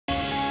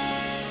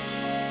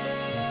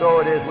So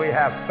it is we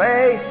have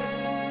faith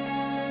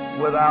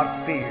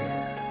without fear.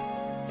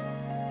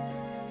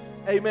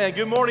 Amen.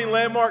 Good morning,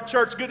 Landmark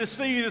Church. Good to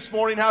see you this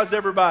morning. How's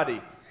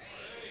everybody?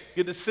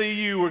 Good to see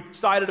you. We're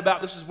excited about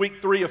this is week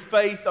 3 of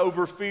faith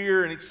over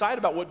fear, and excited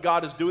about what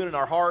God is doing in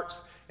our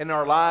hearts and in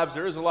our lives.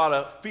 There is a lot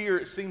of fear,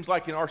 it seems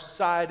like, in our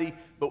society,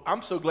 but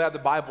I'm so glad the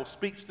Bible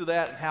speaks to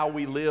that and how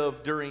we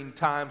live during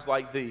times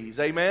like these.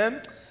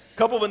 Amen. A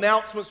couple of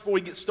announcements before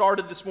we get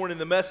started this morning in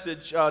the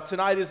message.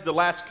 Tonight is the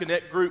last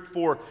Connect group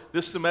for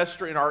this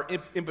semester in our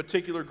in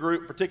particular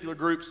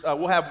groups.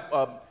 We'll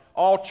have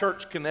all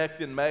Church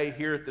Connect in May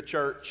here at the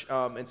church,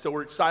 and so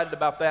we're excited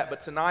about that.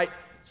 But tonight,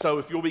 so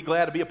if you'll be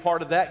glad to be a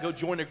part of that, go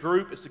join a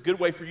group. It's a good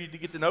way for you to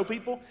get to know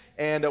people,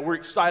 and we're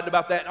excited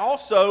about that. And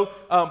also,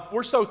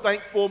 we're so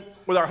thankful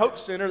with our Hope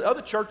Center. The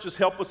other churches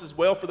help us as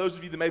well. For those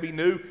of you that may be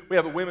new, we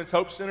have a Women's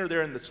Hope Center.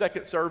 They're in the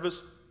second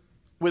service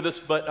with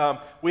us,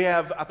 but we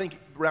have, I think,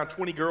 around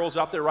 20 girls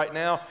out there right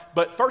now.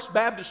 But First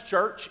Baptist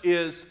Church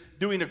is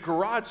doing a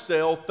garage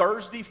sale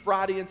Thursday,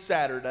 Friday, and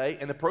Saturday,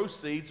 and the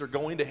proceeds are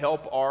going to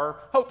help our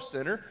Hope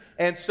Center.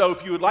 And so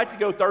if you would like to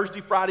go Thursday,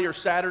 Friday, or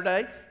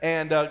Saturday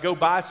and go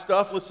buy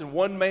stuff, listen,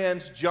 one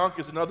man's junk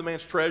is another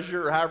man's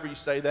treasure, or however you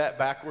say that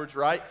backwards,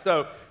 right?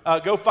 So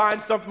go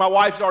find something. My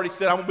wife's already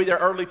said I'm going to be there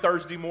early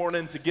Thursday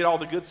morning to get all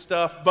the good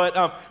stuff.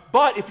 But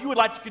if you would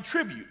like to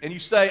contribute and you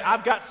say,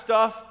 I've got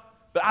stuff,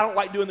 but I don't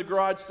like doing the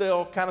garage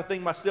sale kind of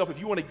thing myself. If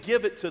you want to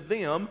give it to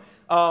them,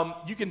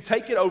 you can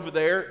take it over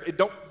there.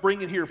 Don't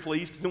bring it here,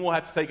 please, because then we'll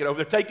have to take it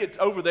over there. Take it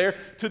over there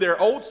to their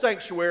old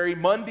sanctuary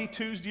Monday,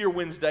 Tuesday, or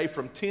Wednesday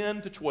from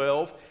 10 to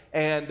 12,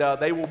 and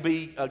they will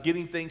be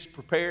getting things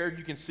prepared.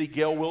 You can see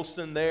Gail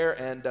Wilson there,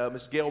 and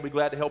Ms. Gail will be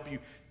glad to help you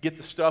get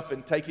the stuff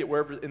and take it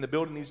wherever in the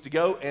building needs to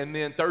go. And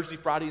then Thursday,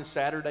 Friday, and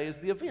Saturday is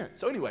the event.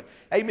 So anyway,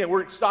 amen. We're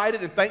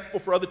excited and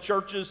thankful for other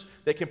churches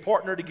that can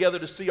partner together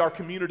to see our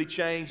community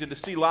change and to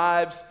see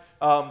lives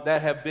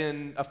that have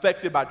been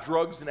affected by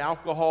drugs and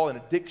alcohol and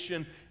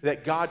addiction,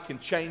 that God can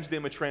change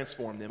them and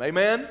transform them.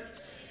 Amen?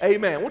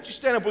 Amen. Won't you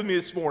stand up with me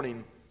this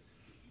morning?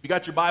 If you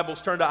got your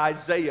Bibles, turn to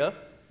Isaiah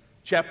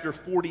chapter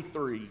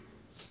 43.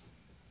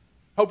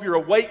 Hope you're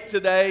awake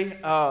today.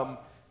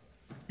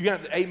 You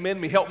got to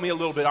amen me, help me a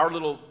little bit. Our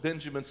little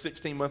Benjamin,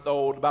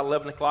 16-month-old, about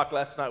 11 o'clock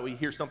last night, we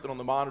hear something on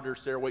the monitor.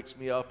 Sarah wakes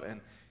me up,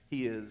 and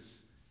he is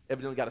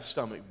evidently got a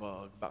stomach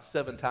bug. About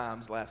 7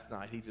 times last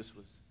night, he just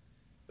was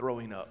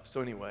throwing up.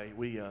 So anyway,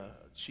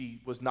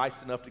 she was nice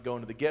enough to go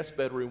into the guest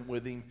bedroom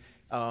with him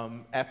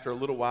after a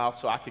little while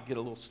so I could get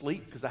a little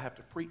sleep because I have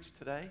to preach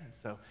today. And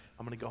so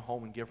I'm going to go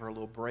home and give her a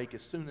little break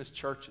as soon as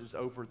church is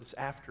over this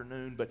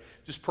afternoon. But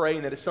just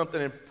praying that it's something,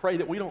 and pray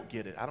that we don't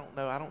get it. I don't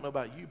know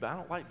about you, but I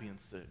don't like being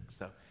sick.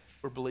 So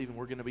we're believing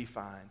we're going to be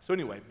fine. So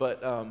anyway,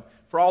 but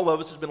for all of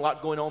us, there's been a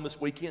lot going on this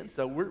weekend.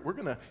 So we're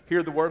going to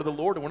hear the word of the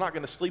Lord, and we're not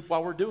going to sleep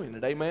while we're doing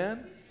it.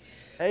 Amen?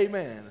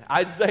 Amen.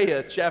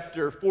 Isaiah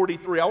chapter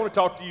 43. I want to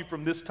talk to you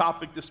from this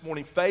topic this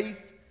morning, faith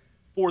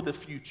for the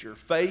future.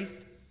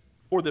 Faith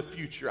for the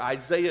future.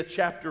 Isaiah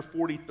chapter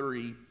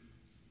 43,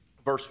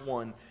 verse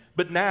 1.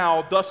 But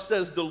now, thus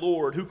says the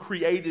Lord, who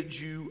created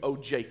you, O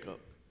Jacob,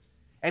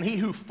 and he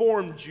who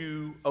formed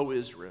you, O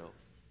Israel.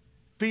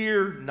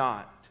 Fear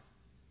not,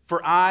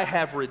 for I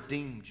have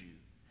redeemed you.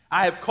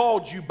 I have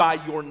called you by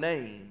your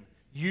name.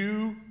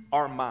 You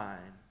are mine.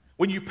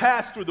 When you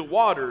pass through the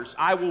waters,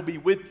 I will be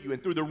with you,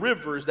 and through the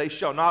rivers they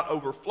shall not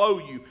overflow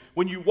you.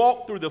 When you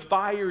walk through the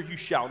fire, you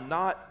shall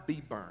not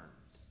be burned,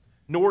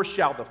 nor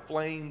shall the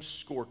flames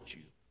scorch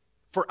you.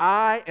 For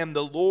I am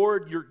the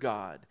Lord your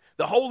God,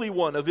 the Holy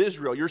One of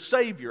Israel, your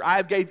Savior. I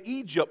have gave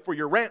Egypt for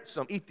your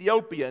ransom,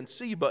 Ethiopia and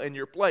Seba in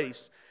your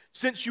place.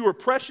 Since you are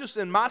precious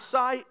in my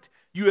sight,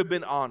 you have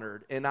been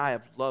honored, and I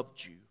have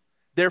loved you.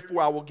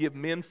 Therefore I will give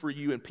men for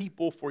you and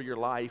people for your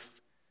life.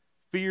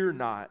 Fear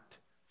not,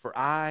 for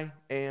I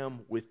am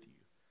with you.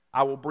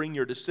 I will bring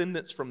your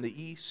descendants from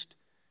the east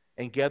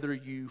and gather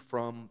you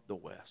from the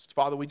west.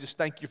 Father, we just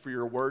thank you for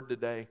your word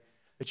today,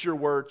 that your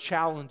word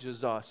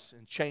challenges us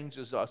and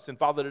changes us. And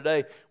Father,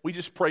 today we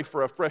just pray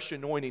for a fresh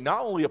anointing,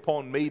 not only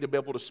upon me to be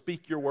able to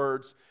speak your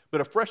words,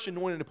 but a fresh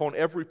anointing upon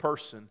every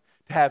person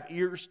to have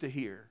ears to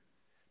hear,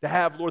 to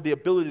have, Lord, the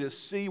ability to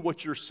see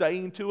what you're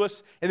saying to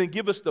us, and then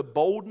give us the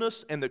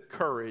boldness and the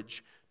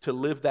courage to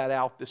live that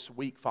out this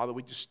week. Father,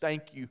 we just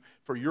thank you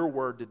for your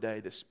word today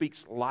that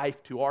speaks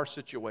life to our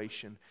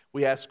situation.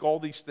 We ask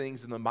all these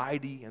things in the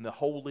mighty and the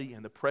holy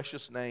and the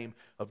precious name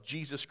of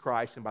Jesus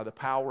Christ and by the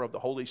power of the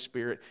Holy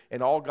Spirit.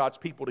 And all God's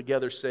people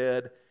together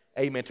said,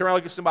 amen. Turn around,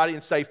 look at somebody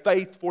and say,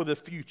 faith for the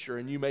future,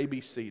 and you may be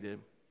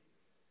seated.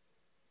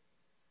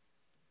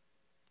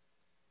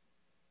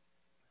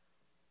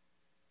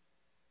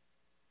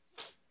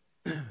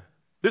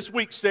 This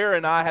week, Sarah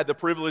and I had the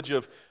privilege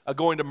of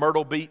going to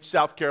Myrtle Beach,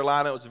 South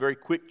Carolina. It was a very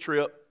quick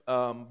trip,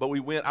 but we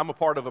went. I'm a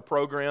part of a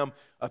program,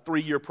 a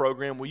 3-year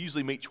program. We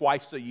usually meet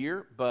twice a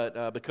year,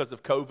 but because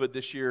of COVID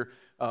this year,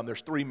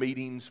 there's 3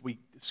 meetings. We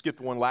skipped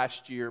one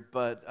last year,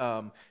 but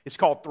it's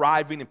called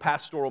Thriving in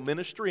Pastoral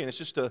Ministry, and it's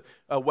just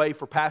a way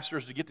for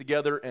pastors to get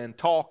together and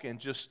talk and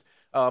just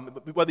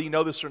Whether you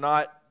know this or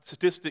not,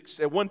 statistics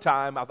at one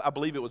time, I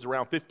believe it was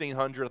around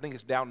 1,500. I think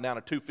it's down to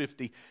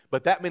 250.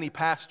 But that many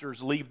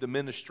pastors leave the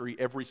ministry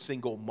every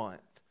single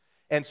month.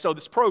 And so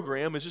this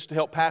program is just to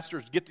help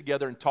pastors get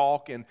together and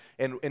talk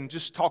and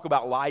just talk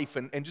about life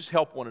and just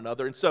help one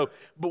another. And so,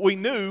 but we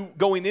knew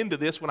going into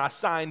this when I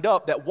signed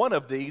up that one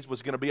of these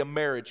was going to be a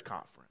marriage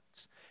conference.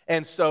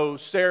 And so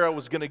Sarah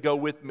was going to go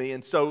with me.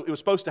 And so it was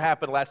supposed to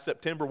happen last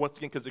September. Once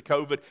again, because of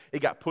COVID, it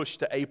got pushed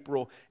to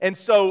April. And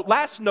so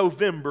last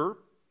November,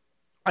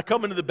 I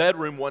come into the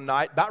bedroom one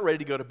night, about ready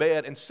to go to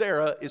bed, and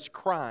Sarah is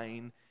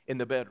crying in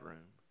the bedroom.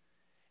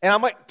 And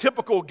I'm like,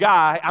 typical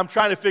guy, I'm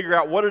trying to figure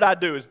out, what did I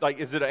do? Is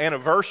it an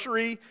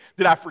anniversary?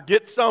 Did I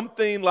forget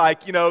something?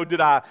 Like,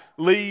 did I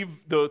leave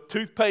the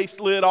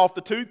toothpaste lid off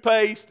the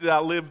toothpaste? Did I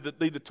leave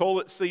the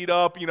toilet seat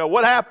up?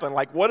 What happened?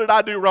 Like, what did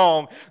I do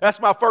wrong? That's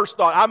my first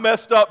thought. I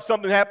messed up.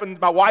 Something happened.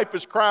 My wife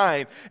is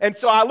crying. And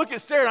so I look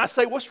at Sarah and I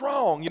say, what's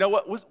wrong?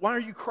 Why are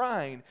you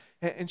crying?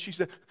 And she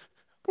said,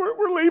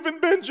 we're leaving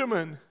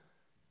Benjamin.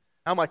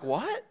 I'm like,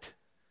 what?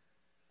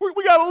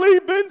 We got to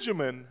leave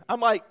Benjamin. I'm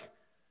like,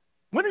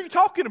 when are you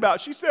talking about?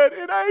 She said,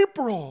 in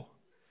April.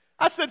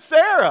 I said,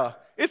 Sarah,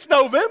 it's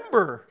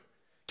November.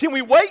 Can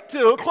we wait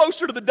till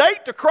closer to the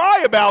date to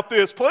cry about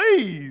this,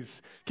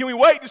 please? Can we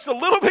wait just a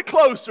little bit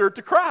closer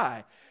to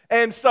cry?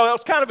 And so it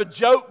was kind of a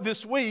joke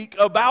this week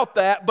about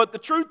that. But the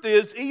truth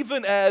is,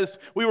 even as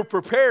we were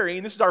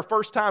preparing, this is our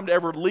first time to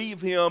ever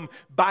leave him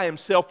by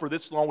himself for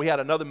this long. We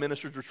had another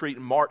minister's retreat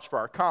in March for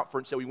our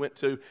conference that we went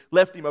to,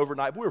 left him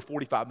overnight. We were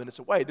 45 minutes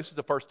away. This is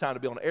the first time to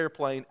be on an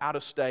airplane, out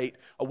of state,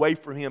 away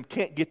from him,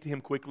 can't get to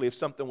him quickly if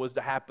something was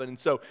to happen. And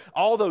so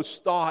all those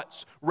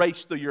thoughts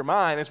raced through your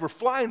mind. As we're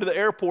flying to the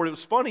airport, it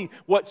was funny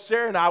what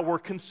Sarah and I were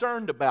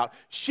concerned about.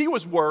 She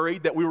was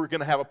worried that we were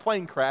going to have a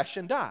plane crash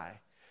and die.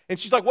 And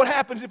she's like, what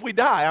happens if we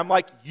die? I'm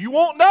like, you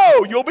won't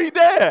know. You'll be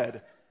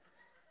dead.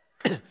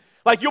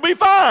 Like, you'll be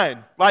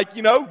fine. Like,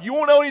 you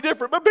won't know any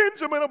different. But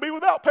Benjamin will be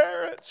without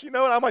parents, And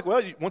I'm like,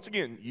 well, once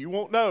again, you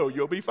won't know.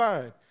 You'll be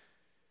fine.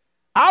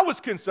 I was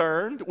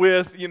concerned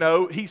with,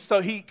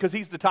 because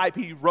he's the type,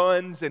 he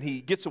runs and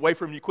he gets away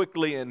from you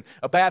quickly. In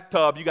a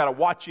bathtub, you got to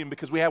watch him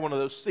because we have one of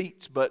those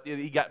seats, but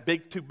he got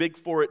too big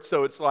for it.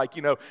 So it's like,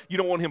 you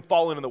don't want him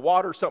falling in the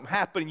water, something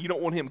happening. You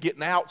don't want him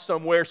getting out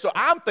somewhere. So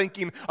I'm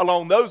thinking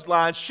along those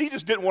lines. She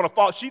just didn't want to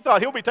fall. She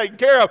thought he'll be taken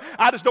care of.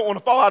 I just don't want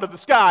to fall out of the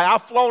sky.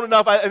 I've flown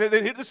enough. And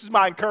this is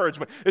my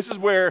encouragement. This is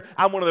where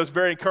I'm one of those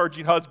very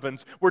encouraging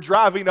husbands. We're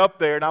driving up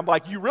there and I'm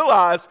like, you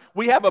realize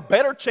we have a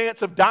better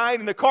chance of dying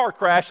in a car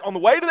crash on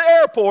the way to the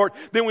airport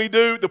than we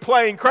do the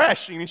plane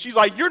crashing. And she's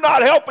like, you're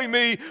not helping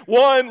me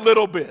one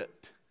little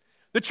bit.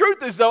 The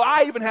truth is, though,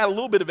 I even had a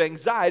little bit of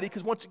anxiety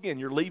because, once again,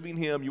 you're leaving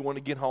him, you want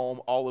to get home,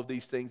 all of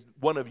these things.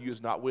 One of you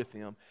is not with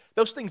him.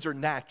 Those things are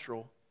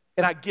natural,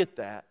 and I get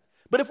that.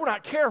 But if we're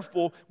not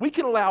careful, we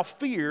can allow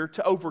fear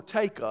to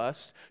overtake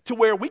us to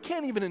where we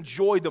can't even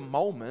enjoy the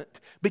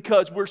moment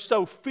because we're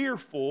so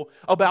fearful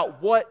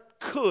about what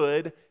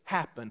could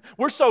happen.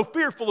 We're so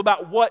fearful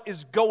about what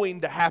is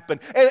going to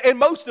happen. And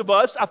most of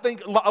us, I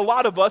think a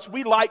lot of us,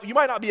 you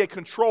might not be a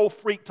control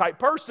freak type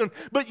person,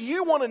 but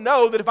you want to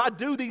know that if I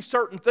do these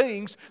certain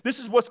things, this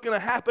is what's going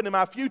to happen in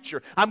my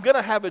future. I'm going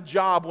to have a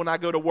job when I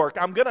go to work.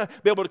 I'm going to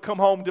be able to come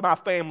home to my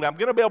family. I'm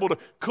going to be able to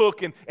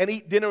cook and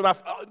eat dinner.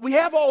 We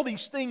have all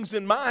these things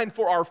in mind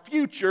for our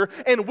future,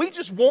 and we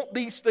just want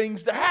these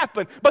things to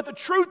happen. But the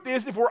truth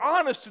is, if we're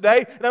honest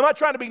today, and I'm not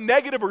trying to be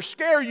negative or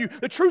scare you,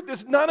 the truth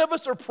is none of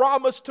us are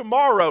promised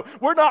tomorrow.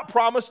 We're not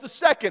promised a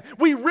second.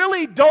 We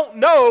really don't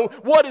know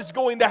what is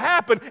going to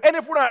happen. And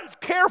if we're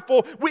not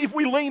careful, if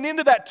we lean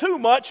into that too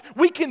much,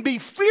 we can be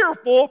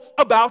fearful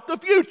about the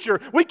future.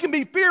 We can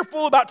be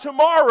fearful about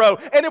tomorrow.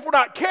 And if we're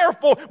not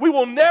careful, we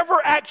will never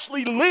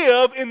actually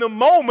live in the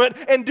moment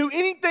and do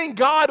anything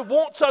God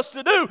wants us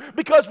to do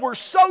because we're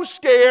so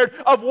scared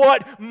of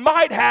what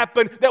might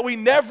happen that we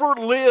never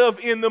live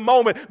in the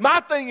moment. My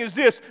thing is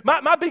this.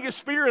 My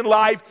biggest fear in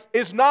life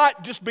is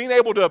not just being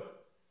able to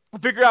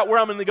figure out where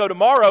I'm going to go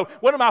tomorrow.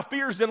 One of my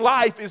fears in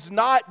life is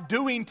not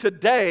doing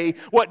today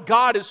what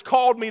God has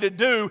called me to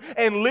do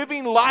and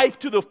living life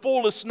to the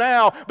fullest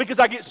now because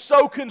I get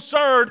so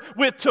concerned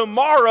with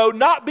tomorrow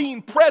not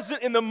being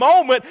present in the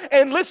moment.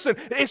 And listen,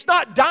 it's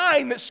not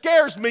dying that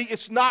scares me.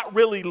 It's not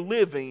really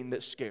living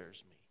that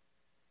scares me.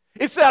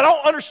 It's that I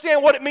don't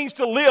understand what it means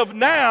to live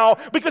now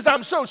because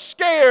I'm so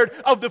scared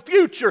of the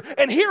future.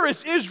 And here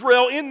is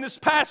Israel in this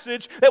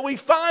passage that we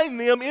find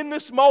them in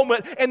this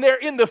moment, and they're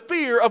in the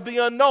fear of the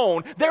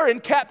unknown. They're in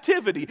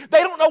captivity.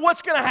 They don't know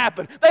what's going to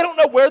happen. They don't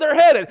know where they're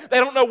headed.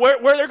 They don't know where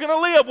they're going to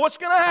live, what's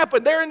going to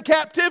happen. They're in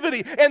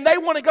captivity, and they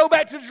want to go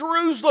back to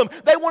Jerusalem.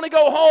 They want to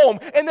go home,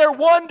 and they're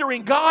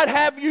wondering, God,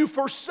 have you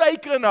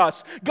forsaken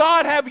us?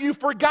 God, have you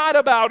forgot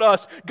about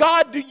us?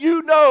 God, do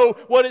you know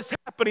what is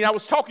happening? I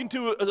was talking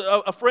to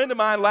a friend of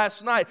mine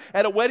last night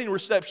at a wedding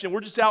reception.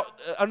 We're just out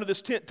under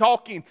this tent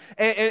talking,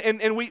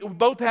 and we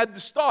both had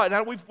this thought,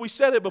 and we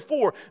said it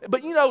before,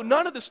 but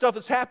none of the stuff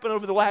that's happened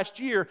over the last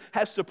year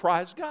has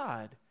surprised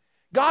God.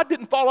 God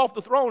didn't fall off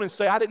the throne and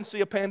say, I didn't see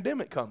a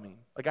pandemic coming.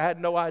 Like, I had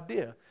no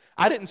idea.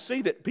 I didn't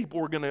see that people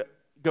were going to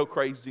go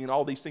crazy and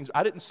all these things.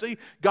 I didn't see.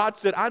 God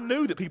said, I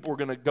knew that people were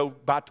going to go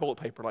buy toilet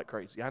paper like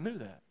crazy. I knew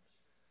that.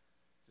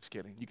 Just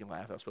kidding. You can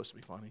laugh. That was supposed to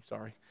be funny.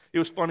 Sorry. It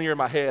was funnier in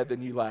my head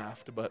than you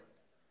laughed, but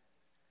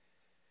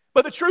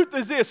the truth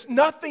is this,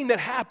 nothing that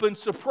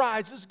happens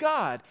surprises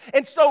God.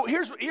 And so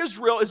here's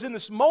Israel is in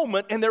this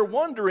moment, and they're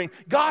wondering,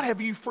 God, have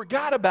you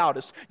forgot about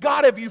us?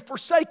 God, have you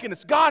forsaken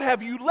us? God,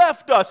 have you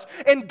left us?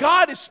 And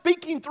God is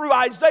speaking through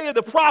Isaiah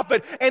the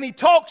prophet, and he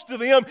talks to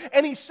them,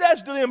 and he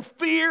says to them,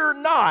 fear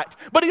not.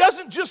 But he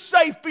doesn't just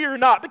say fear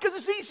not, because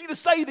it's easy to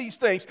say these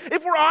things.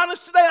 If we're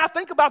honest today, and I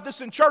think about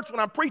this in church when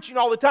I'm preaching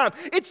all the time,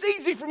 it's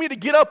easy for me to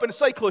get up and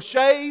say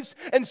cliches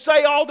and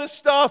say all this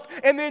stuff,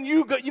 and then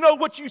you know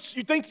what you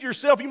think to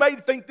yourself, you may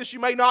think this, you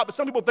may not, but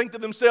some people think to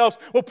themselves,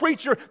 well,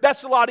 preacher,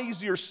 that's a lot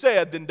easier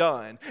said than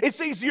done.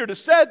 It's easier to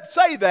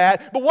say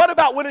that, but what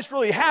about when it's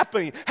really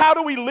happening? How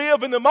do we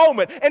live in the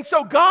moment? And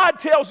so God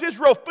tells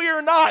Israel,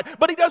 fear not,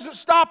 but he doesn't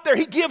stop there.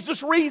 He gives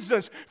us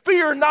reasons.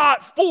 Fear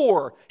not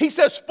for. He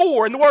says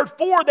for, and the word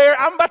for there,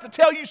 I'm about to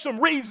tell you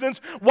some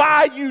reasons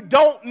why you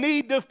don't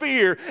need to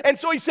fear. And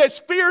so he says,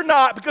 fear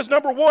not, because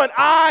number one,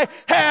 I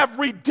have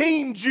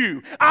redeemed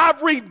you.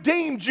 I've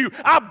redeemed you.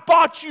 I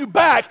bought you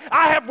back.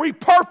 I have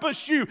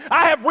repurposed you.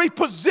 I have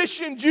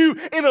repositioned you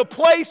in a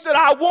place that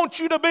I want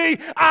you to be.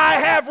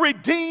 I have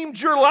redeemed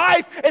your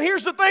life. And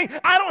here's the thing,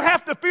 I don't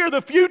have to fear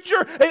the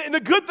future. And the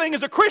good thing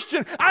as a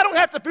Christian, I don't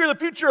have to fear the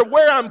future of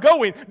where I'm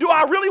going. Do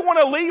I really want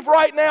to leave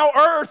right now,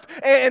 earth,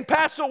 and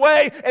pass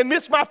away and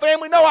miss my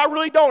family? No, I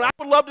really don't. I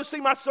would love to see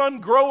my son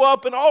grow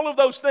up and all of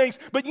those things.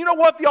 But you know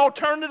what the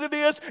alternative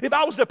is? If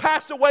I was to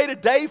pass away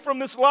today from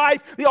this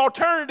life, the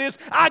alternative is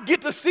I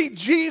get to see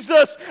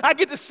Jesus. I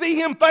get to see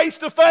him face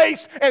to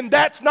face, and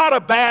that's not a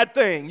bad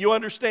thing. You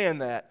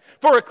understand that?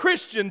 For a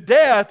Christian,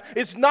 death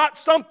is not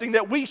something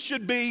that we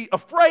should be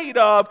afraid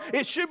of.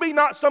 It should be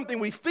not something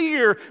we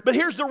fear. But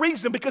here's the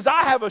reason, because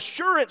I have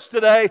assurance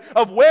today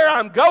of where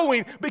I'm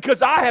going,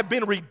 because I have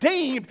been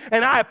redeemed,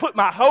 and I have put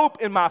my hope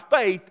and my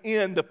faith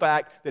in the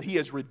fact that he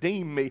has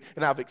redeemed me,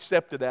 and I've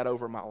accepted that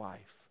over my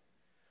life.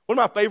 One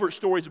of my favorite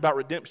stories about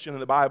redemption in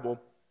the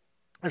Bible,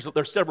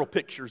 there's several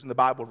pictures in the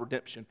Bible of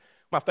redemption.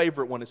 My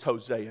favorite one is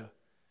Hosea.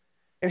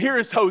 And here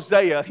is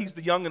Hosea. He's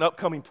the young and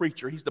upcoming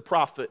preacher. He's the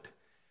prophet,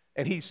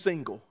 and he's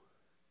single.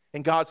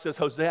 And God says,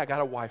 Hosea, I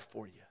got a wife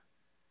for you.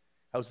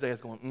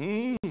 Hosea's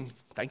going,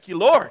 thank you,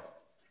 Lord.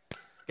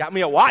 Got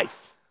me a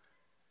wife.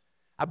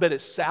 I bet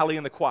it's Sally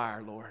in the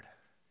choir, Lord.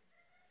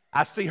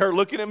 I see her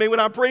looking at me when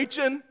I'm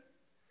preaching.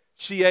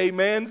 She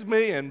amens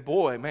me, and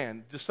boy,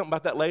 man, just something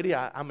about that lady.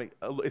 I mean,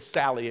 it's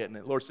Sally, isn't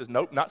it? The Lord says,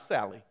 nope, not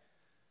Sally.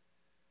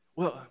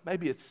 Well,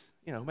 maybe it's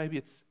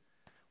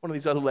one of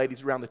these other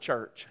ladies around the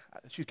church.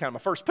 She's kind of my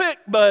first pick,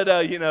 but,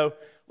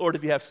 Lord,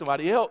 if you have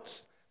somebody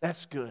else,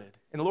 that's good.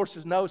 And the Lord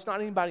says, no, it's not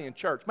anybody in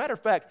church. Matter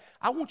of fact,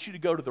 I want you to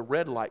go to the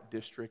red light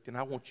district, and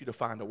I want you to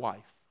find a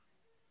wife.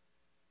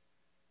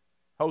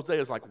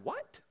 Hosea's like,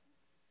 what?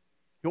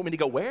 You want me to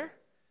go where?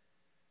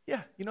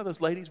 Yeah, you know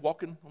those ladies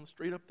walking on the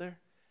street up there?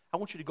 I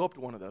want you to go up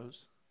to one of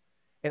those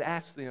and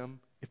ask them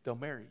if they'll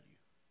marry you.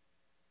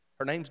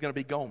 Her name's going to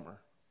be Gomer.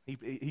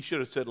 He should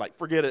have said,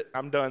 forget it,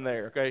 I'm done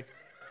there, okay?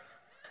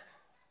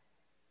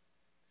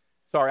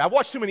 Sorry, I've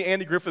watched too many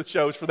Andy Griffith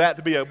shows for that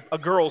to be a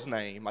girl's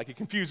name. It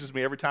confuses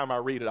me every time I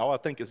read it. All I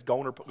think is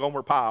Gomer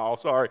Pyle,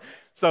 sorry.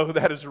 So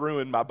that has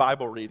ruined my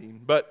Bible reading.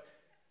 But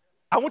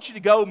I want you to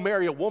go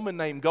marry a woman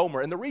named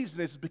Gomer. And the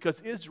reason is because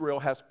Israel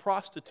has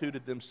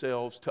prostituted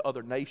themselves to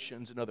other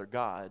nations and other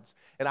gods.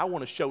 And I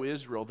want to show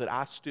Israel that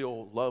I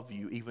still love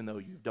you even though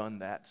you've done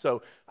that.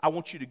 So I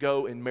want you to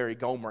go and marry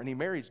Gomer. And he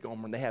marries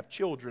Gomer and they have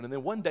children. And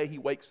then one day he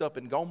wakes up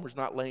and Gomer's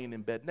not laying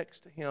in bed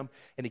next to him.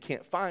 And he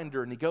can't find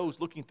her. And he goes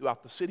looking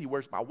throughout the city,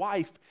 where's my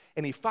wife?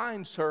 And he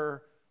finds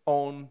her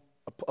on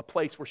a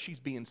place where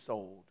she's being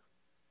sold.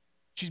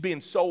 She's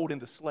being sold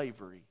into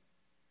slavery.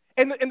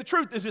 And the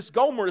truth is this,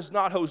 Gomer is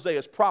not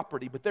Hosea's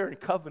property, but they're in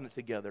covenant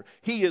together.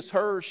 He is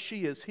hers,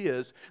 she is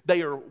his.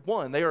 They are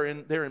one. They're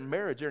in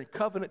marriage. They're in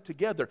covenant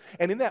together.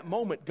 And in that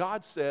moment,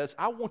 God says,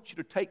 I want you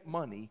to take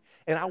money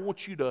and I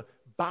want you to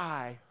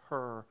buy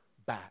her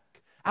back.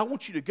 I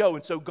want you to go.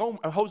 And so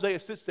Hosea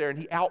sits there and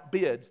he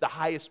outbids the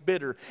highest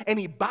bidder and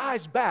he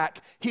buys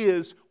back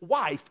his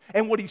wife.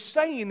 And what he's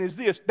saying is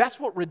this, that's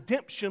what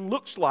redemption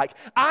looks like.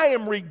 I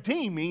am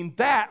redeeming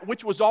that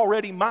which was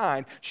already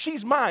mine.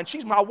 She's mine.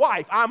 She's my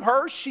wife. I'm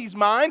hers. She's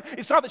mine.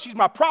 It's not that she's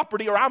my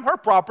property or I'm her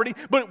property,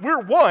 but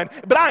we're one.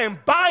 But I am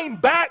buying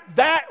back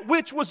that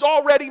which was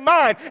already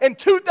mine. And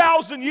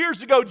 2,000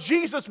 years ago,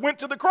 Jesus went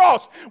to the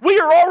cross. We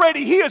are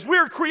already his. We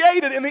are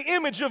created in the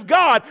image of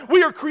God.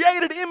 We are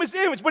created in his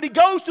image. But he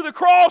goes goes to the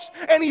cross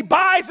and He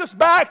buys us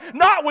back,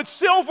 not with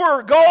silver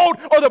or gold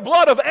or the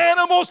blood of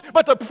animals,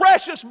 but the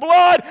precious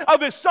blood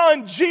of His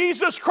Son,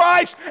 Jesus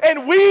Christ.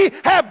 And we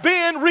have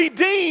been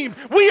redeemed.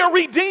 We are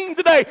redeemed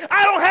today.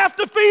 I don't have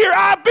to fear.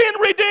 I've been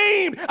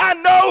redeemed. I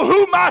know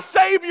who my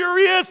Savior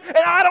is,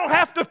 and I don't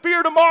have to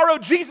fear tomorrow.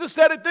 Jesus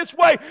said it this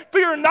way: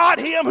 fear not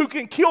him who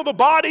can kill the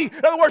body.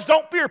 In other words,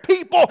 don't fear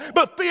people,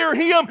 but fear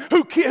Him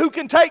who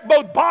can take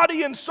both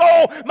body and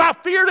soul. My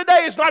fear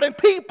today is not in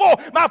people.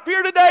 My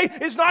fear today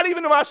is not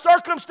even in my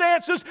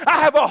circumstances.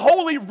 I have a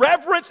holy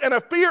reverence and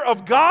a fear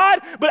of God,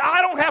 but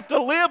I don't have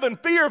to live in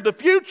fear of the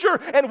future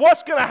and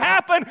what's going to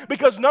happen,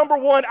 because number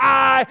one,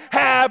 I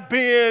have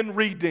been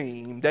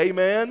redeemed.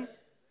 Amen?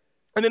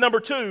 And then number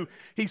two,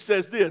 He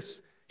says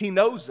this: He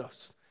knows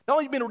us. Not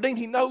only have you been redeemed,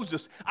 He knows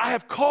us. I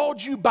have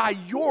called you by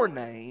your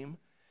name.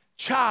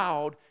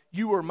 Child,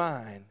 you are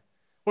mine.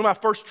 One of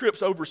my first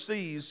trips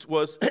overseas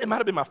was, it might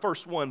have been my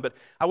first one, but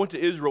I went to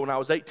Israel when I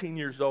was 18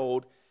 years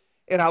old.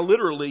 And I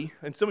literally,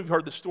 and some of you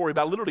heard the story,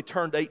 but I literally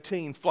turned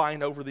 18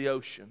 flying over the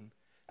ocean.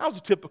 I was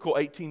a typical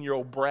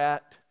 18-year-old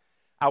brat.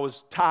 I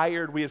was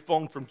tired. We had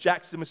flown from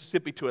Jackson,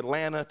 Mississippi to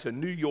Atlanta to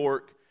New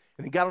York,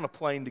 and then got on a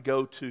plane to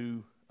go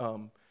to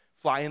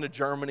fly into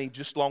Germany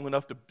just long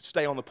enough to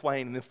stay on the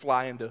plane and then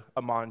fly into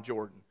Amman,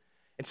 Jordan.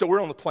 And so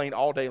we're on the plane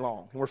all day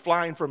long. And we're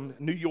flying from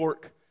New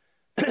York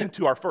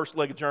to our first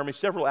leg of Germany,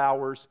 several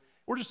hours.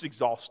 We're just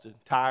exhausted,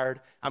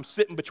 tired. I'm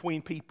sitting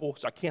between people,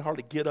 so I can't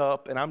hardly get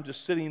up, and I'm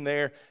just sitting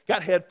there,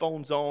 got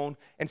headphones on,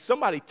 and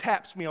somebody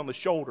taps me on the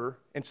shoulder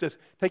and says,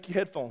 "Take your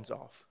headphones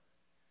off."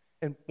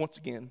 And once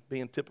again,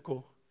 being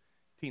typical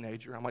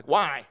teenager, I'm like,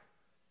 "Why?"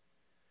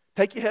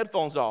 "Take your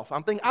headphones off."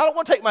 I'm thinking, I don't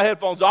want to take my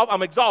headphones off.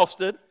 I'm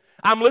exhausted.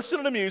 I'm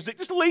listening to music.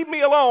 Just leave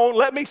me alone.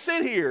 Let me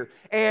sit here.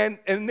 And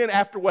then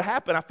after what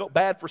happened, I felt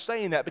bad for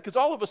saying that, because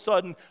all of a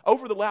sudden,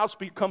 over the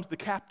loudspeaker comes the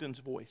captain's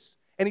voice.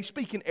 And he's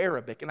speaking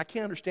Arabic, and I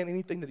can't understand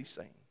anything that he's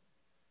saying.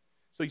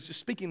 So he's just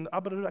speaking,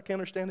 I can't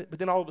understand it. But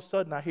then all of a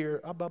sudden, I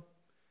hear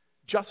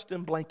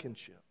Justin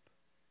Blankenship.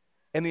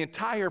 And the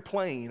entire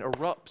plane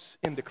erupts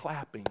into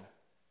clapping.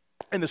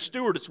 And the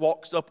stewardess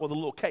walks up with a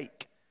little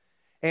cake.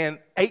 And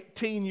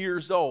 18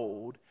 years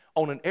old,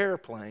 on an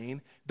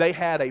airplane, they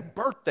had a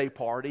birthday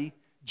party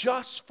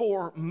just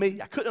for me.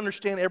 I couldn't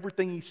understand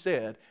everything he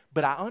said,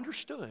 but I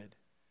understood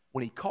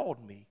when he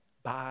called me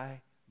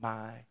by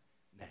my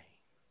name.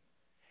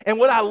 And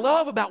what I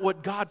love about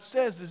what God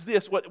says is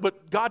this,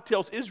 what God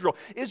tells Israel.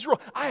 Israel,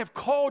 I have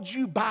called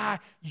you by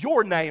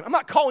your name. I'm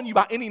not calling you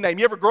by any name.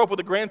 You ever grow up with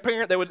a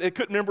grandparent, they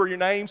couldn't remember your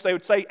names, so they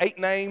would say 8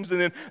 names,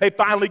 and then they'd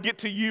finally get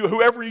to you,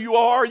 whoever you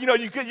are. You know,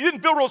 you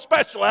didn't feel real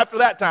special after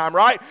that time,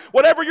 right?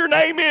 Whatever your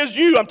name is,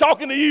 I'm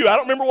talking to you. I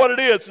don't remember what it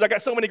is, because I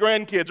got so many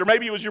grandkids, or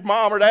maybe it was your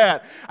mom or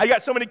dad. I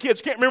got so many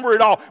kids, can't remember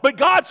it all. But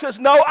God says,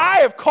 no,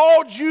 I have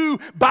called you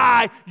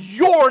by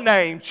your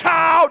name.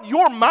 Child,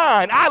 you're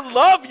mine. I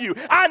love you.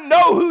 I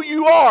know who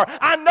you are.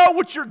 I know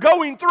what you're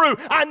going through.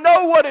 I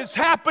know what is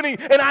happening,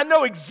 and I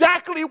know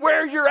exactly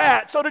where you're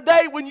at. So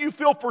today, when you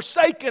feel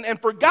forsaken and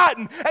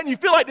forgotten, and you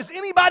feel like, does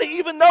anybody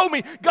even know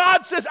me?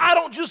 God says, I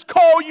don't just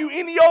call you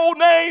any old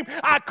name.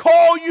 I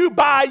call you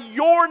by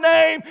your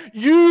name.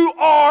 You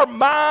are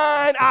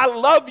mine. I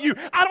love you.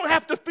 I don't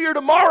have to fear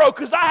tomorrow,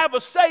 because I have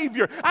a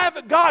Savior. I have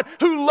a God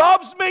who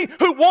loves me,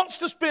 who wants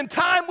to spend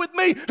time with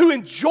me, who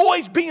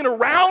enjoys being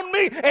around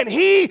me, and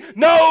He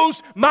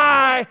knows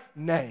my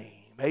name.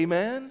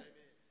 Amen?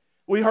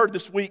 We heard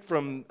this week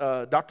from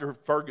Dr.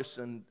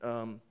 Ferguson,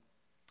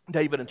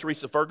 David and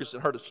Teresa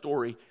Ferguson heard a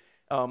story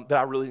that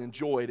I really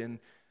enjoyed. And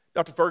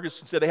Dr.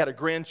 Ferguson said they had a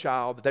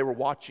grandchild that they were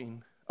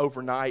watching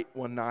overnight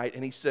one night.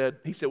 And he said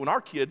when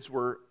our kids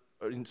were,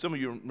 and some of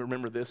you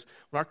remember this,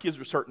 when our kids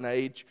were a certain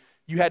age,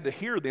 you had to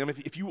hear them.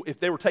 If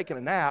they were taking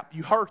a nap,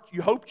 you hoped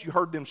you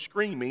heard them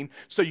screaming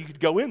so you could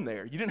go in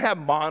there. You didn't have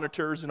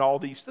monitors and all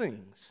these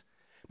things.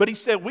 But he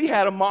said we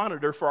had a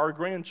monitor for our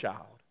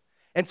grandchild.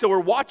 And so we're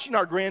watching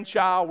our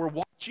grandchild, we're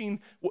watching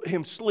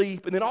him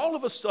sleep, and then all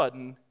of a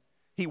sudden,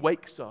 he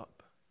wakes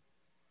up.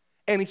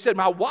 And he said,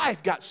 my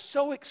wife got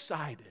so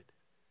excited.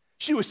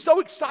 She was so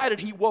excited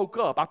he woke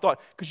up. I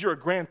thought, because you're a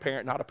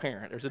grandparent, not a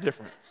parent, there's a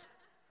difference.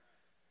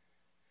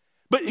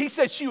 But he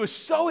said she was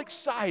so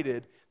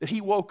excited that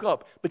he woke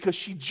up, because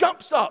she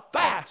jumps up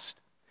fast,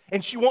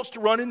 and she wants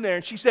to run in there,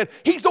 and she said,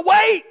 he's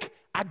awake!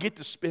 I get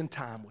to spend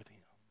time with him.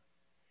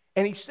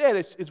 And he said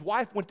his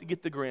wife went to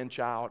get the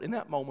grandchild. In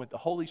that moment, the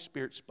Holy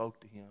Spirit spoke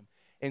to him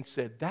and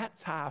said,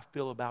 that's how I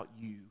feel about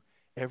you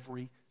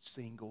every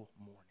single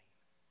morning.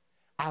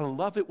 I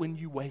love it when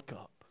you wake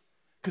up,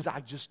 because I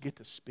just get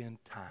to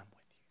spend time with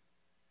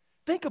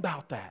you. Think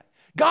about that.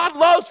 God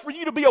loves for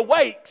you to be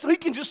awake so He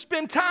can just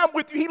spend time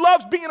with you. He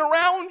loves being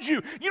around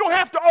you. You don't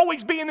have to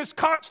always be in this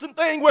constant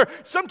thing where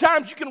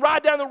sometimes you can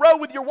ride down the road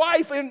with your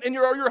wife and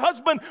your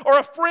husband or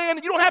a friend.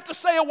 And you don't have to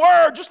say a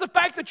word. Just the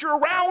fact that you're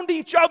around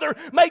each other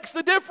makes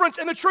the difference.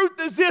 And the truth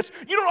is this,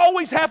 you don't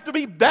always have to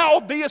be thou,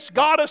 theist,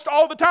 goddess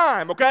all the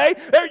time, okay?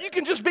 You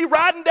can just be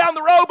riding down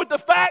the road, but the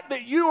fact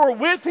that you are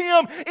with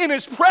Him in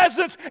His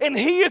presence and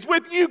He is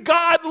with you,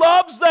 God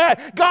loves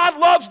that. God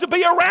loves to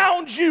be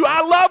around you.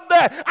 I love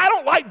that. I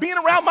don't like being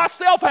around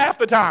myself half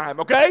the time,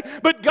 okay?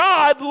 But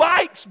God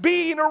likes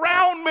being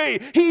around me.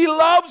 He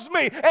loves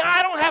me. And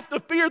I don't have to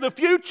fear the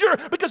future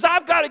because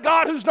I've got a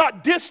God who's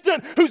not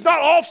distant, who's not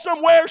off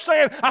somewhere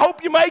saying, I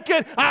hope you make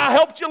it. I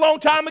helped you a long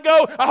time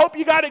ago. I hope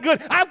you got it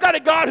good. I've got a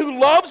God who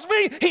loves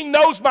me. He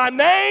knows my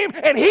name,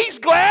 and He's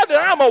glad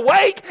that I'm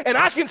awake and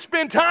I can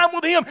spend time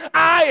with Him.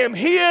 I am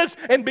His,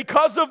 and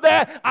because of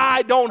that,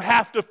 I don't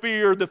have to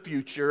fear the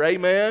future.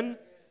 Amen?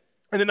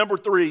 And then number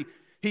 3,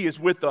 He is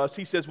with us.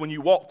 He says, when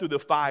you walk through the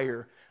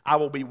fire, I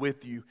will be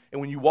with you. And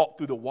when you walk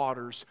through the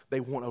waters, they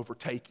won't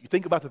overtake you.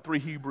 Think about the 3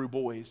 Hebrew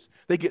boys.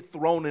 They get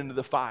thrown into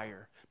the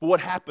fire. But what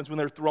happens when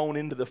they're thrown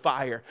into the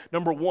fire?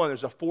 Number 1,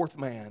 there's a 4th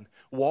man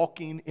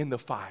walking in the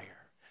fire.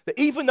 That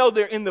even though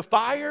they're in the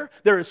fire,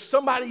 there is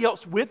somebody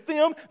else with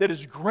them that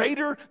is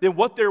greater than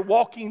what they're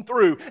walking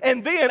through.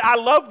 And then I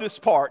love this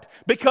part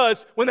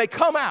because when they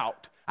come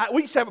out,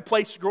 we used to have a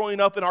place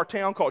growing up in our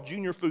town called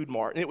Junior Food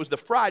Mart, and it was the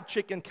fried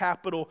chicken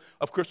capital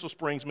of Crystal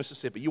Springs,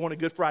 Mississippi. You want a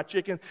good fried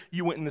chicken?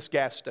 You went in this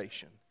gas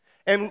station.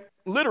 And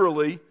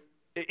literally,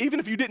 even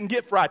if you didn't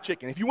get fried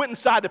chicken, if you went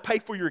inside to pay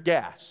for your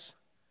gas,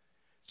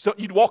 so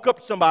you'd walk up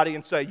to somebody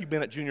and say, you've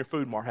been at Junior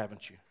Food Mart,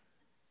 haven't you?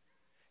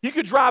 You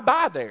could drive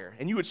by there,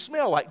 and you would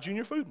smell like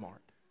Junior Food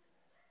Mart.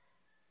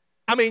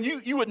 I mean,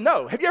 you would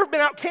know. Have you ever been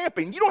out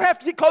camping? You don't have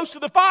to get close to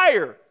the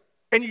fire,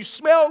 and you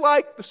smell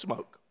like the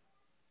smoke.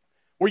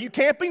 Were you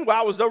camping? Well,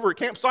 I was over at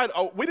campsite.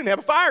 Oh, we didn't have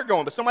a fire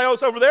going, but somebody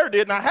else over there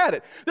did, and I had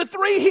it. The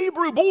 3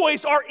 Hebrew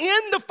boys are in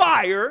the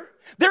fire.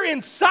 They're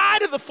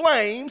inside of the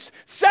flames,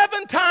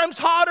 7 times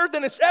hotter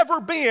than it's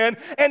ever been.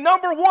 And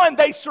number 1,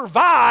 they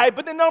survive.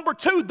 But then number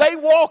 2, they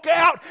walk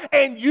out,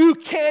 and you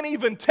can't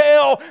even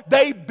tell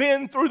they've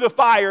been through the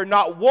fire.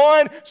 Not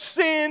one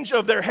singe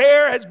of their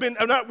hair has been,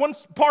 not one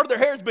part of their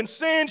hair has been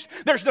singed.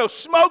 There's no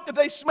smoke that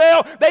they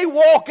smell. They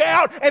walk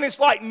out, and it's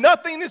like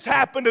nothing has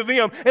happened to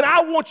them. And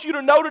I want you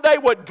to know today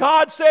what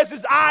God says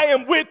is, I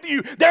am with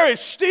you. There is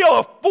still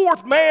a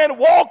 4th man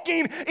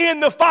walking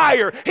in the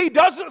fire. He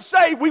doesn't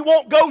say we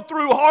won't go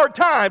through hard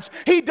times.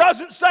 He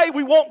doesn't say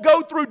we won't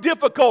go through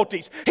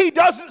difficulties. He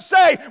doesn't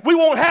say we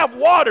won't have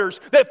waters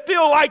that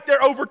feel like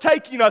they're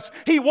overtaking us.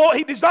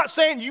 He's not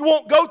saying you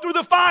won't go through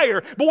the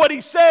fire, but what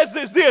He says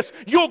is this: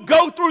 you'll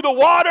go through the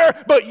water,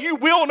 but you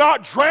will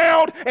not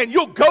drown, and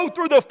you'll go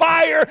through the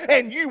fire,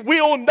 and you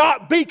will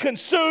not be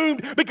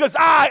consumed, because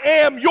I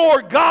am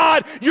your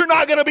God. You're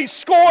not going to be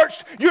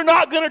scorched. You're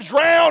not going to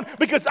drown,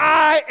 because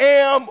I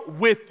am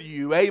with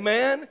you.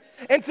 Amen?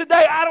 And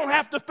today I don't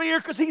have to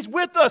fear because He's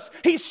with us.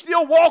 He's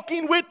still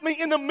walking with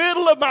me in the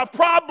middle of my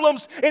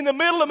problems, in the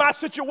middle of my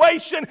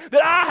situation,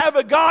 that I have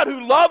a God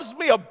who loves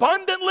me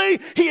abundantly.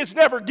 He has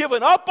never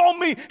given up on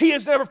me. He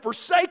has never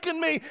forsaken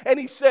me. And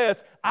He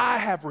says, I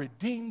have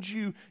redeemed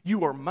you.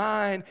 You are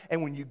mine.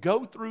 And when you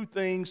go through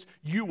things,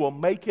 you will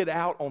make it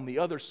out on the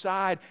other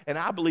side. And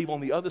I believe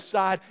on the other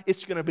side,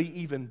 it's going to be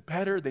even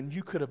better than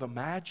you could have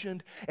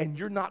imagined. And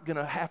you're not going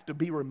to have to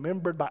be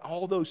remembered by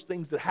all those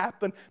things that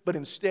happened, but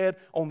instead,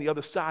 on the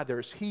other side, there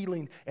is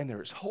healing and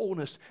there is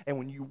wholeness. And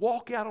when you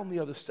walk out on the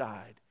other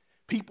side,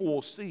 people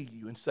will see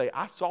you and say,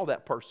 I saw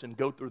that person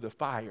go through the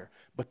fire,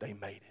 but they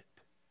made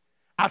it.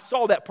 I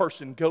saw that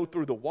person go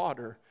through the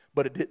water,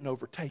 but it didn't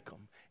overtake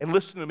them. And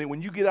listen to me,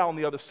 when you get out on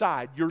the other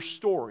side, your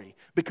story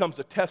becomes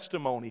a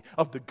testimony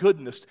of the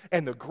goodness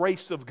and the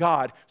grace of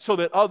God, so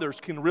that others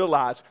can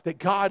realize that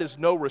God is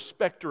no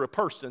respecter of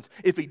persons.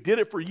 If He did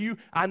it for you,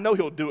 I know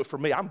He'll do it for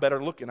me. I'm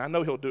better looking. I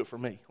know He'll do it for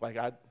me.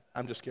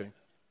 I'm just kidding.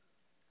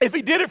 If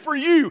He did it for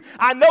you,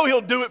 I know He'll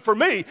do it for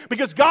me,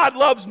 because God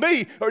loves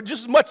me or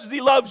just as much as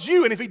He loves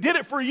you. And if He did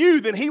it for you,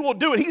 then He will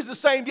do it. He's the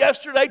same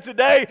yesterday,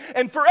 today,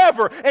 and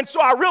forever. And so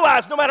I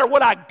realize no matter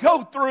what I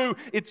go through,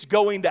 it's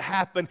going to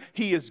happen.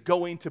 He is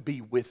going to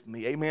be with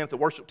me. Amen. If the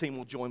worship team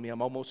will join me,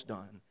 I'm almost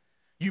done.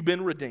 You've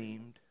been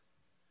redeemed.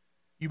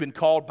 You've been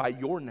called by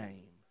your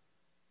name.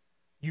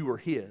 You are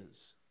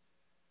His.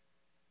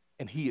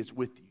 And He is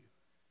with you.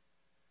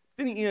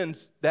 Then he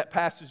ends that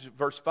passage of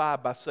verse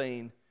 5 by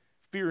saying,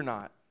 fear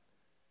not.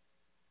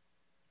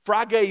 For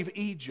I gave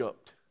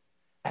Egypt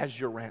as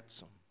your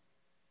ransom.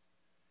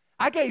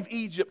 I gave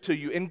Egypt to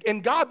you.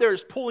 And God there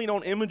is pulling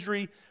on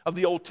imagery of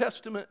the Old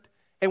Testament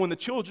and when the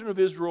children of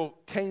Israel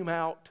came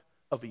out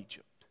of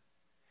Egypt.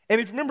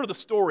 And if you remember the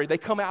story, they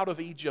come out of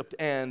Egypt,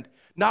 and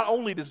not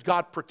only does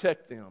God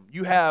protect them,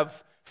 you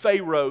have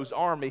Pharaoh's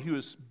army who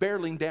is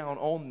bearing down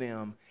on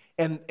them,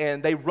 and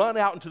they run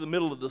out into the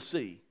middle of the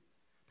sea.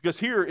 Because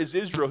here is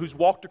Israel who's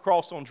walked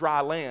across on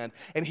dry land,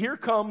 and here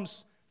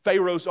comes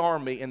Pharaoh's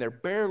army, and they're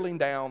barreling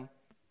down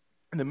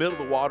in the middle of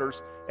the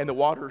waters, and the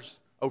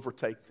waters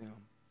overtake them.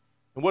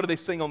 And what do they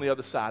sing on the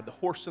other side? The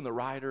horse and the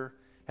rider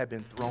have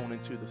been thrown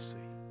into the sea.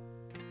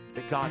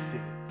 That God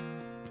did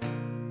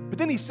it. But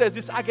then he says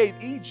this, I gave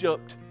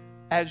Egypt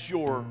as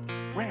your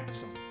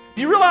ransom.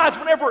 You realize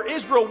whenever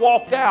Israel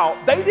walked out,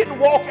 they didn't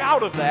walk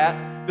out of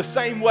that the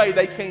same way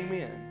they came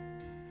in.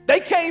 They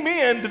came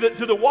in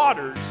to the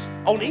waters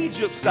on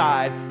Egypt's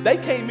side. They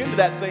came into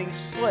that thing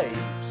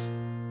slaves.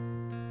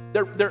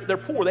 They're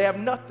poor. They have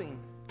nothing.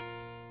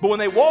 But when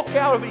they walk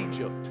out of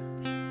Egypt,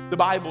 the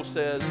Bible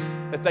says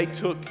that they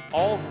took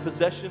all the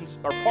possessions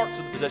or parts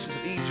of the possessions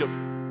of Egypt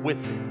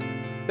with them.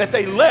 That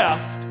they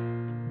left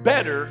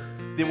better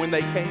than when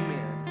they came in.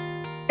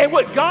 And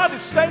what God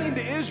is saying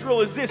to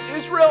Israel is this,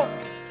 Israel,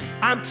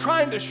 I'm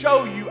trying to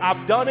show you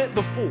I've done it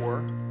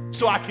before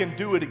so I can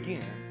do it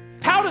again.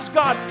 How does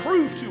God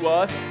prove to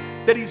us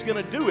that He's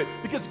going to do it?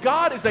 Because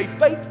God is a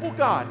faithful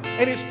God.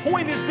 And His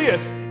point is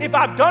this, if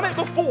I've done it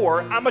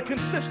before, I'm a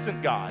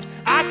consistent God.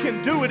 I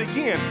can do it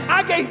again.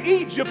 I gave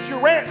Egypt your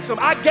ransom.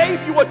 I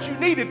gave you what you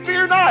needed.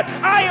 Fear not.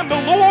 I am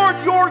the Lord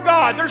your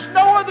God. There's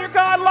no other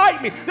God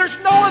like me. There's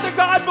no other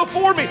God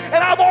before me. And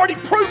I've already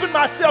proven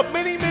myself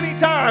many, many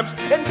times.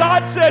 And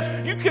God says,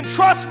 you can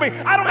trust me.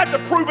 I don't have to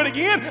prove it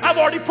again. I've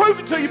already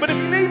proved it to you. But if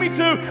you need me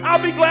to,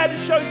 I'll be glad to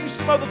show you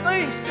some other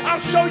things. I'll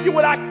show you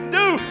what I can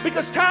do.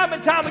 Because time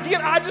and time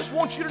again, I just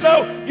want you to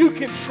know you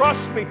can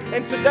trust me.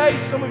 And today,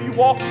 some of you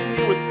walking in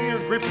here with fear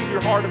gripping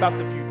your heart about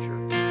the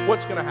future.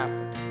 What's going to happen?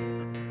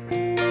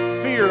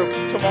 Fear of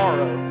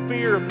tomorrow.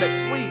 Fear of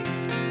next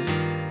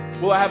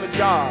week. Will I have a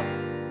job?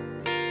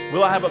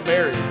 Will I have a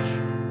marriage?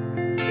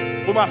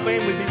 Will my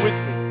family be with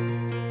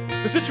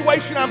me? The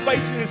situation I'm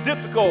facing is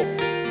difficult,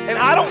 and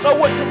I don't know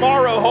what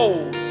tomorrow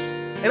holds.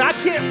 And I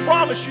can't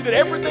promise you that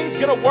everything's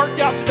going to work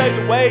out today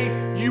the way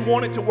you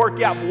want it to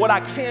work out. But what I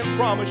can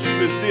promise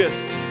you is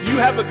this. You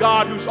have a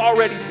God who's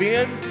already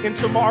been in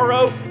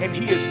tomorrow, and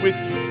He is with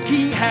you.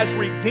 He has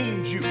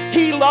redeemed you.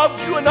 He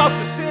loved you enough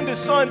to send His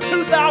Son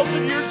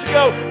 2,000 years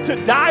ago to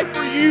die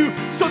for you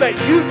so that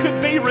you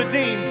could be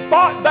redeemed,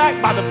 bought back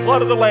by the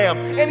blood of the Lamb.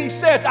 And He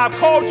says, I've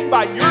called you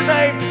by your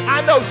name.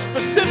 I know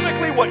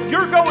specifically what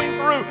you're going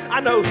through. I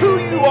know who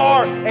you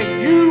are,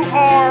 and you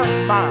are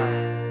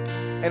mine.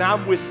 And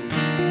I'm with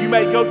you. You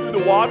may go through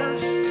the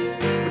waters,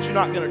 but you're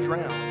not going to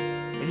drown.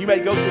 And you may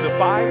go through the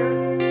fire,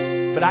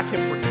 but I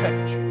can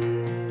protect you.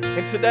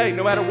 And today,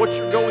 no matter what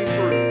you're going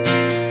through,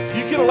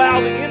 you can allow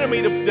the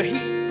enemy to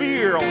heap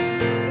fear on you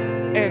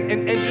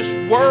and just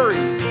worry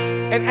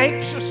and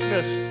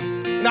anxiousness.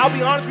 And I'll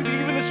be honest with you,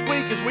 even this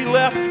week as we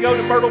left to go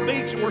to Myrtle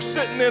Beach and we're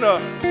sitting in a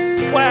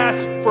class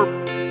for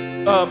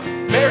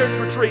marriage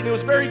retreat, and it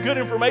was very good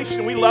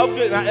information. We loved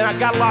it, and I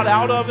got a lot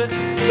out of it.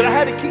 But I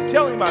had to keep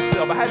telling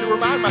myself, I had to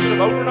remind myself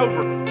over and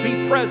over,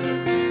 be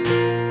present.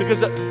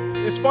 Because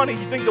it's funny,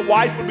 you think the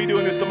wife would be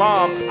doing this, the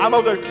mom. I'm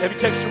over there. Have you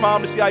texted your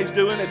mom to see how he's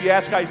doing? Have you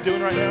asked how he's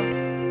doing right now?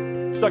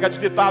 It's like I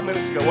just did 5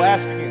 minutes ago. Well,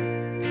 ask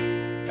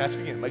again. Ask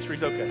again. Make sure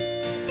he's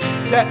okay.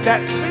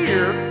 That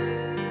fear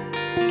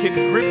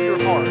can grip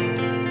your heart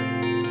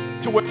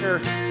to where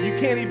you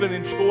can't even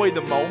enjoy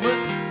the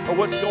moment or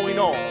what's going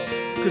on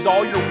because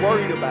all you're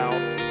worried about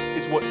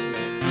is what's next.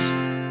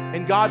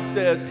 And God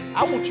says,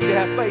 I want you to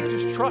have faith.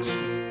 Just trust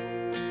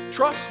me.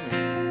 Trust me.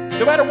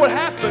 No matter what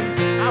happens,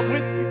 I'm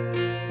with you.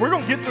 We're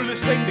going to get through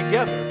this thing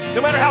together.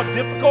 No matter how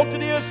difficult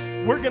it is,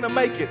 we're going to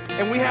make it.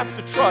 And we have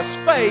to trust.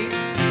 Faith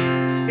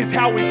is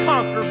how we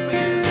conquer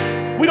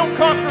fear. We don't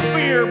conquer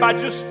fear by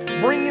just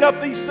bringing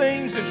up these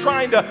things and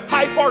trying to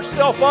hype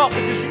ourselves up,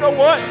 because you know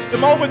what? The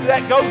moment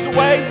that goes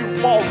away,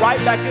 you fall right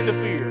back into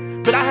fear.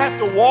 But I have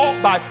to walk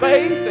by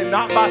faith and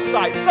not by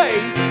sight.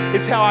 Faith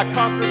is how I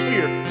conquer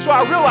fear. So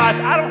I realize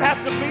I don't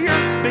have to fear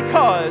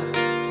because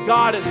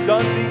God has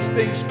done these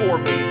things for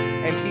me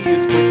and He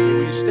is with me.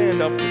 Will you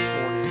stand up this morning?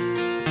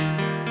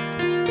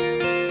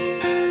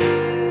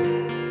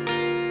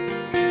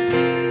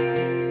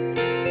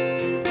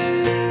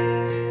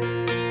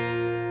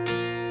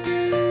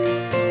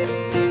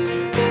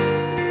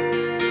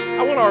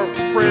 Our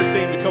prayer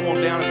team to come on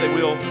down if they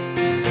will.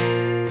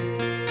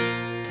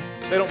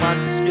 They don't mind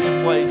just getting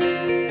in place.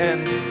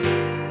 And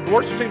the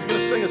worship team's going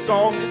to sing a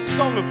song. It's a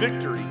song of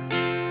victory.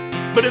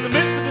 But in the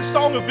midst of this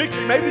song of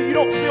victory, maybe you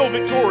don't feel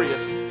victorious.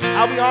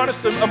 I'll be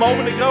honest, a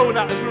moment ago, and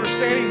as we were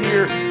standing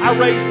here, I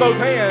raised both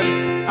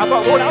hands. I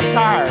thought, Lord, I'm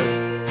tired.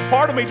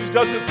 Part of me just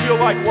doesn't feel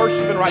like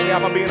worshiping right now,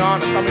 if I'm being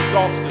honest. I'm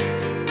exhausted.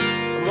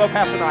 I'm about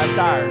half the night, I'm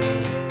tired.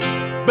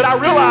 But I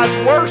realize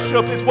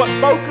worship is what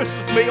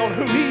focuses me on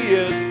who He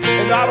is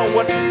and not on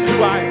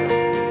who I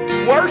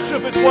am.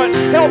 Worship is what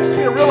helps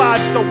me to realize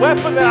it's a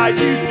weapon that I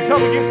use to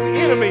come against the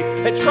enemy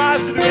that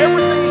tries to do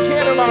everything he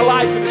can in my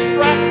life to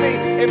distract me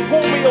and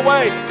pull me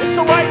away. And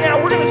so right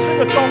now we're going to sing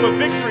a song of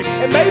victory.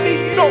 And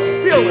maybe you don't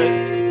feel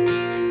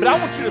it, but I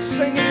want you to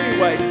sing it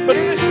anyway. But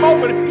in this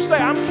moment, if you say,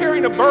 I'm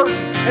carrying a burden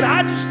and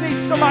I just need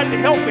somebody to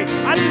help me,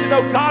 I need to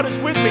know God is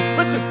with me.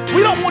 Listen,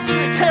 we don't want you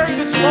to carry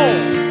this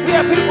alone. We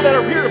have people that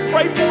are here to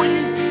pray for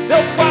you.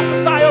 They'll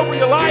prophesy over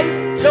your life.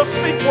 They'll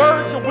speak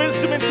words of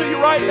wisdom into you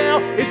right now.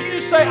 If you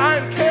just say, I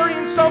am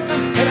carrying something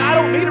and I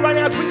don't need it right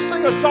now, as we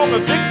sing a song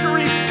of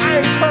victory,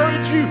 I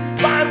encourage you,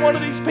 find one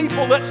of these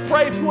people. Let's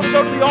pray if you want to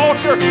go to the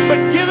altar,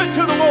 but give it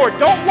to the Lord.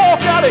 Don't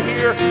walk out of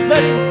here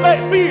letting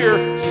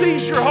fear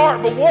seize your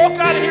heart, but walk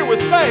out of here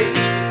with faith,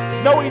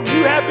 knowing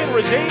you have been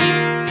redeemed,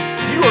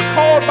 you are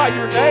called by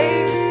your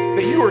name,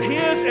 that you are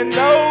His, and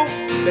know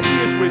that He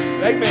is with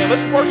you. Amen.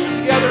 Let's worship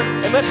together,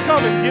 and let's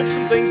come and give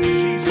some things to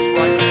Jesus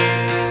right now.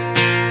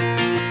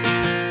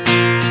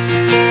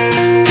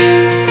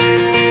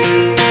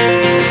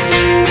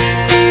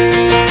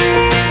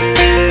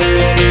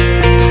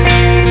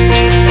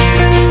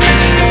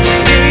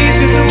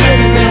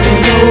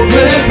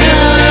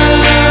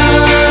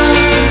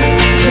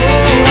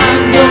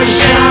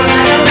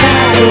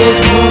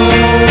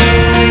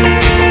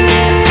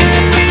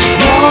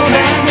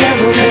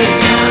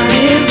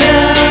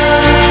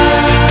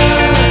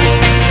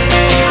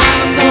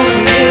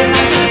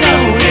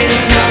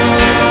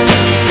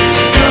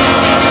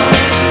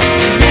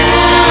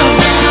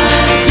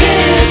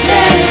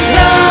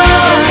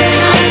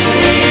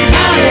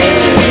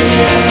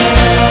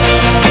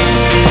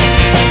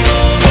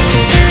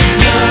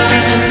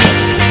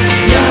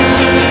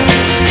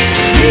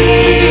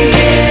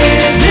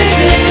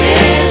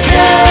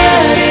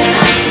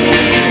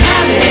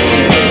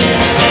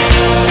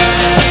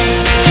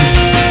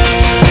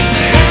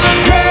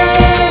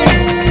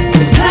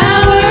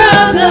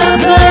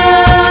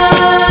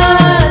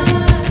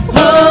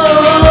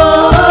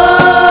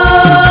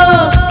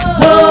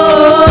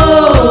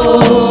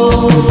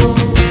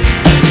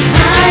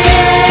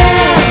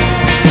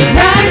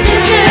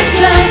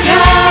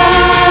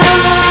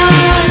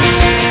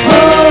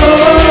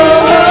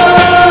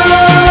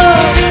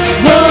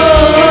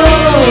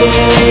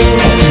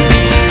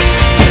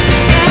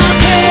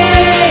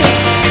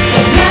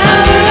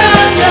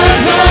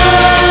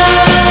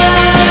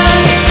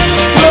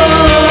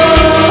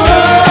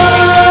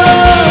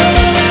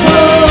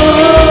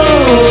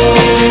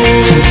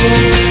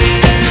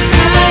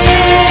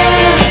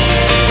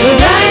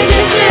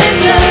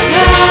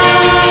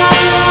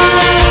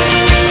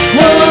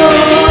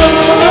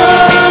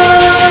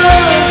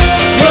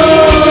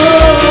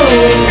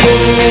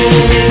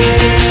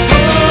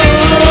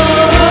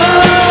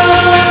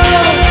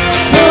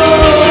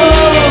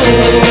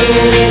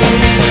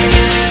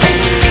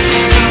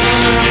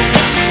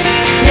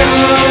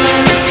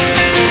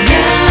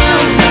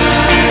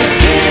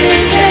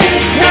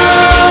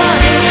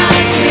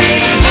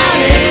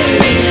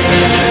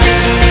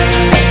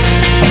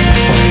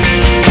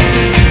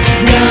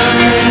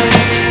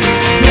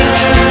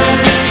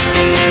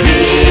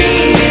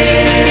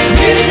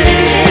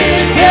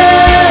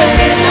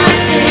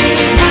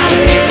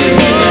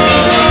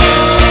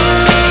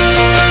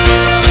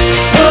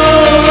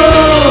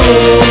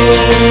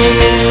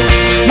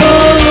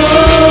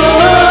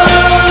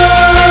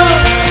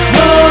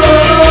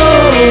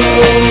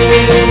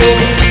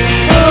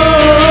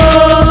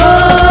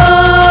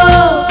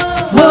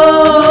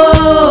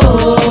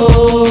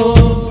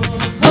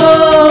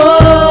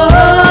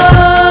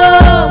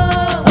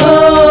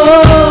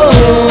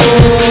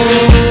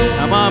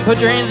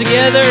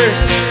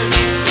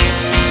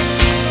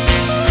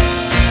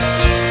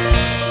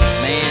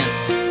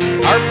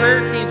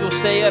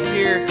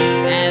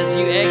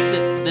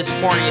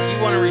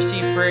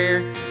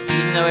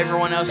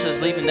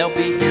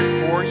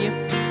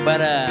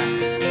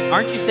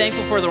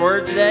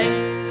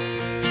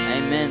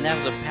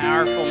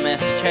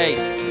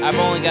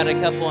 A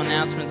couple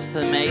announcements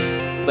to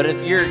make, but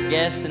if you're a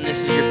guest and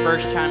this is your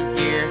first time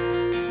here,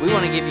 we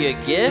want to give you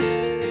a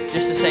gift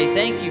just to say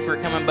thank you for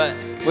coming, but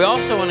we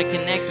also want to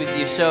connect with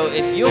you. So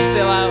if you'll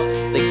fill out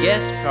the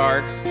guest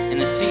card in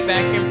the seat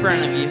back in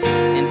front of you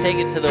and take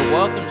it to the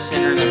Welcome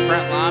Center in the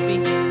front lobby,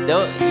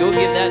 you'll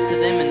give that to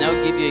them and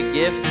they'll give you a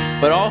gift.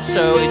 But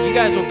also, if you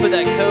guys will put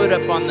that code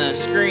up on the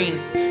screen,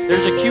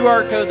 there's a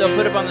QR code they'll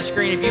put up on the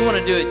screen. If you want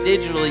to do it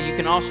digitally, you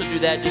can also do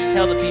that. Just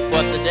tell the people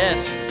at the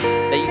desk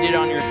that you did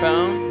on your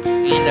phone,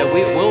 and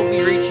we will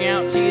be reaching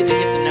out to you to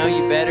get to know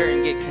you better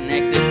and get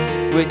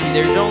connected with you.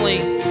 There's only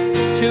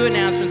 2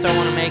 announcements I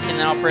want to make, and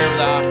then I'll pray over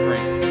the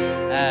offering.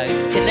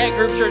 Connect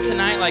groups are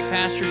tonight, like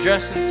Pastor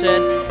Justin said.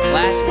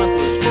 Last month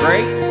was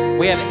great.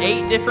 We have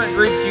 8 different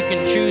groups you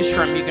can choose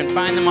from. You can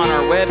find them on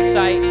our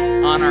website,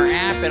 on our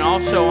app, and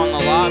also on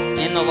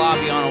in the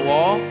lobby on a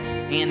wall.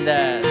 And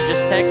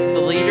just text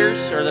the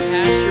leaders or the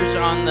pastors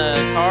on the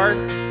card,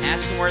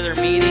 ask them where they're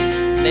meeting.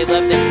 They'd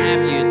love to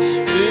have you.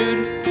 It's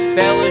food,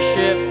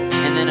 fellowship,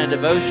 and then a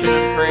devotion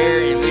and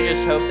prayer. And we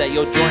just hope that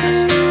you'll join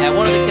us at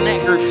one of the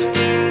Connect groups.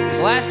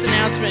 The last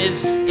announcement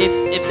is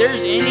if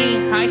there's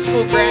any high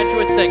school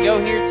graduates that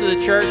go here to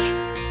the church,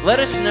 let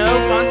us know.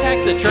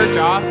 Contact the church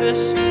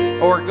office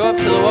or go up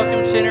to the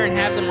Welcome Center and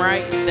have them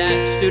write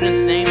that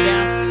student's name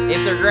down.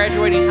 If they're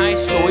graduating high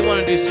school, we want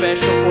to do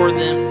special for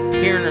them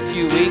here in a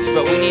few weeks,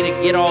 but we need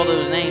to get all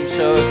those names.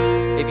 So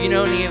if you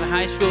know any of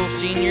high school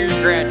seniors,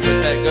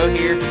 graduates that go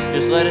here,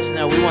 just let us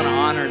know. We want to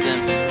honor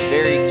them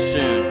very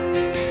soon.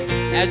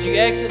 As you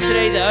exit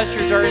today, the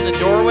ushers are in the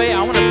doorway.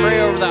 I want to pray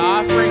over the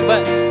offering,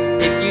 but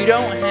If you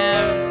don't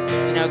have,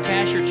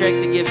 cash or check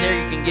to give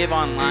there, you can give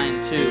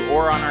online too,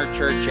 or on our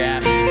church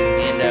app.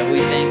 And we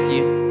thank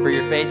you for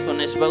your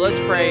faithfulness. But let's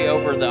pray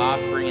over the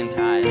offering and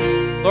tithe.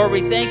 Lord,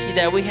 we thank you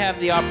that we have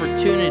the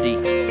opportunity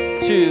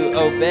to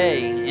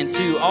obey and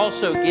to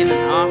also give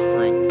an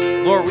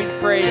offering. Lord, we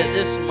pray that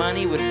this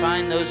money would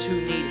find those who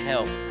need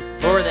help.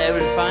 Lord, that it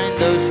would find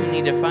those who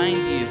need to find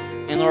you.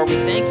 And Lord, we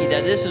thank you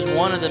that this is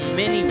one of the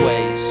many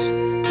ways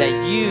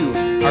that you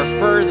are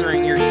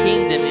furthering your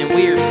kingdom, and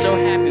we are so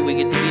happy we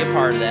get to be a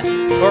part of that.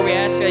 Lord, we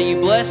ask that you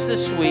bless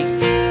this week.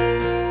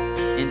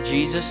 In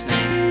Jesus'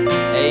 name,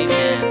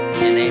 amen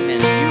and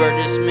amen. You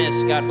are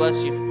dismissed. God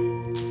bless you.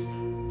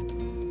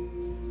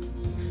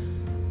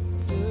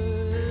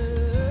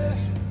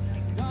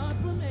 God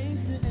from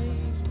age to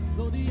age,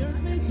 though the earth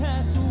may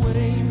pass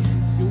away,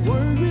 your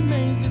word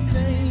remains the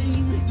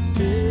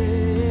same.